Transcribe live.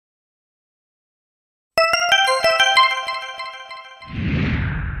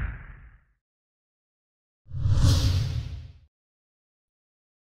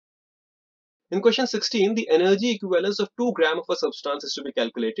In question 16, the energy equivalence of 2 grams of a substance is to be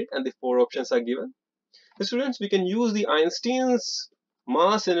calculated and the 4 options are given. The students, we can use the Einstein's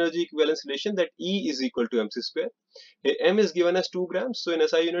mass energy equivalence relation, that E is equal to mc square. Here m is given as 2 grams, so in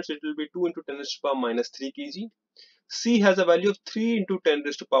SI units it will be 2 into 10 raised to the power minus 3 kg. C has a value of 3 into 10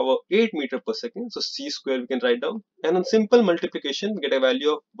 raised to the power 8 meter per second, so C square we can write down. And on simple multiplication, we get a value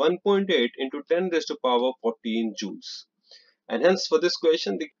of 1.8 into 10 raised to the power 14 joules. And hence for this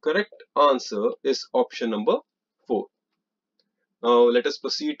question, the correct answer is option number 4. Now let us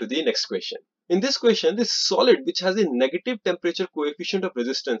proceed to the next question. In this question, this solid which has a negative temperature coefficient of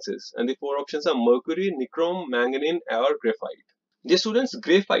resistance is, and the 4 options are mercury, nichrome, manganese or graphite. Dear students,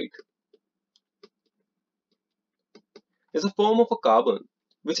 graphite is a form of a carbon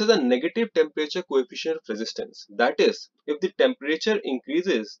which has a negative temperature coefficient of resistance. That is, if the temperature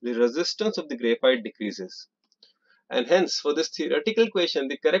increases, the resistance of the graphite decreases. And hence, for this theoretical question,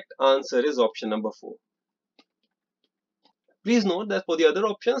 the correct answer is option number 4. Please note that for the other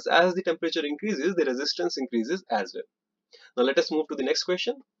options, as the temperature increases, the resistance increases as well. Now let us move to the next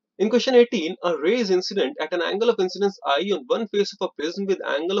question. In question 18, a ray is incident at an angle of incidence I on one face of a prism with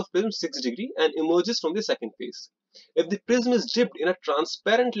angle of prism 6 degree and emerges from the second face. If the prism is dipped in a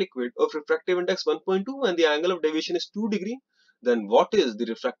transparent liquid of refractive index 1.2 and the angle of deviation is 2 degree, then what is the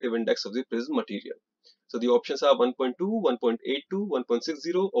refractive index of the prism material? So the options are 1.2, 1.82,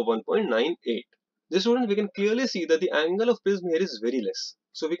 1.60 or 1.98. This student, we can clearly see that the angle of prism here is very less.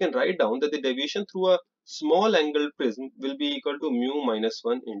 So we can write down that the deviation through a small angled prism will be equal to mu minus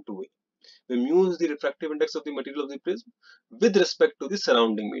 1 into A. Where mu is the refractive index of the material of the prism with respect to the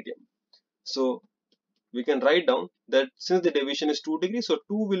surrounding medium. So we can write down that since the deviation is 2 degrees, so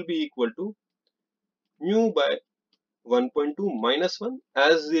 2 will be equal to mu by 1.2 minus 1.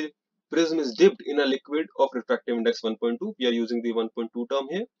 As the prism is dipped in a liquid of refractive index 1.2, we are using the 1.2 term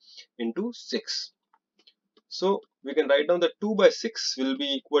here, into 6. So we can write down that 2 by 6 will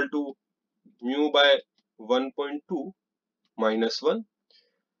be equal to mu by 1.2 minus 1.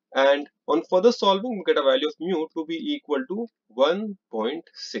 And on further solving, we get a value of mu to be equal to 1.6.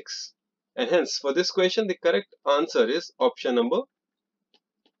 And hence, for this question, the correct answer is option number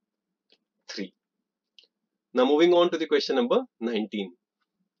 3. Now moving on to the question number 19.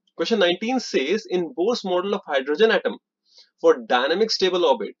 Question 19 says, in Bohr's model of hydrogen atom, for dynamic stable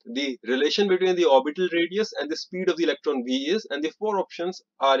orbit, the relation between the orbital radius and the speed of the electron v is, and the 4 options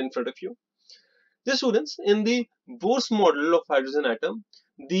are in front of you. Dear students, in the Bohr's model of hydrogen atom,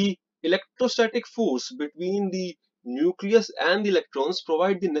 the electrostatic force between the nucleus and the electrons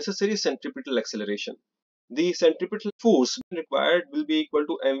provide the necessary centripetal acceleration. The centripetal force required will be equal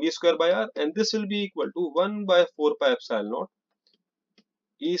to mv square by r, and this will be equal to 1 by 4 pi epsilon naught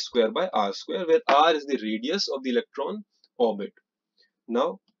E square by r square, where r is the radius of the electron orbit.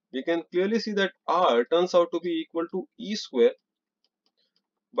 Now we can clearly see that r turns out to be equal to E square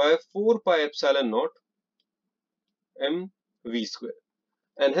by 4 pi epsilon naught mv square.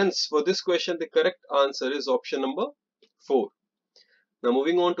 And hence for this question, the correct answer is option number 4. Now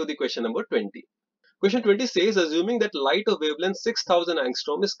moving on to the question number 20. Question 20 says, assuming that light of wavelength 6000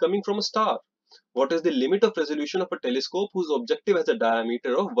 angstrom is coming from a star, what is the limit of resolution of a telescope whose objective has a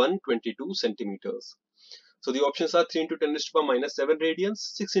diameter of 122 centimeters? So the options are 3 into 10 raised to the power minus 7 radians,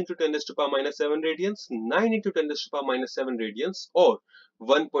 6 into 10 raised to the power minus 7 radians, 9 into 10 raised to the power minus 7 radians, or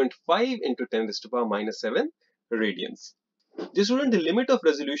 1.5 into 10 raised to the power minus 7 radians. The student, the limit of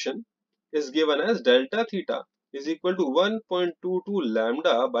resolution is given as delta theta is equal to 1.22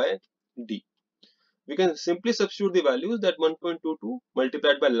 lambda by d. We can simply substitute the values, that 1.22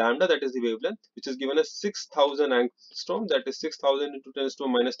 multiplied by lambda, that is the wavelength, which is given as 6000 angstrom, that is 6000 into 10 raised to the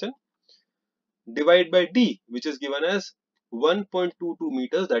minus 10, divide by d, which is given as 1.22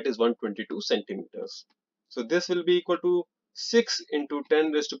 meters, that is 122 centimeters. So this will be equal to 6 into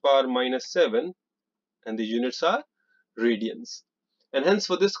 10 raised to the power minus 7, and the units are radians. And hence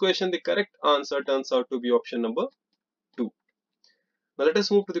for this question, the correct answer turns out to be option number 2. Now let us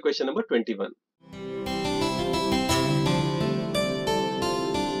move to the question number 21.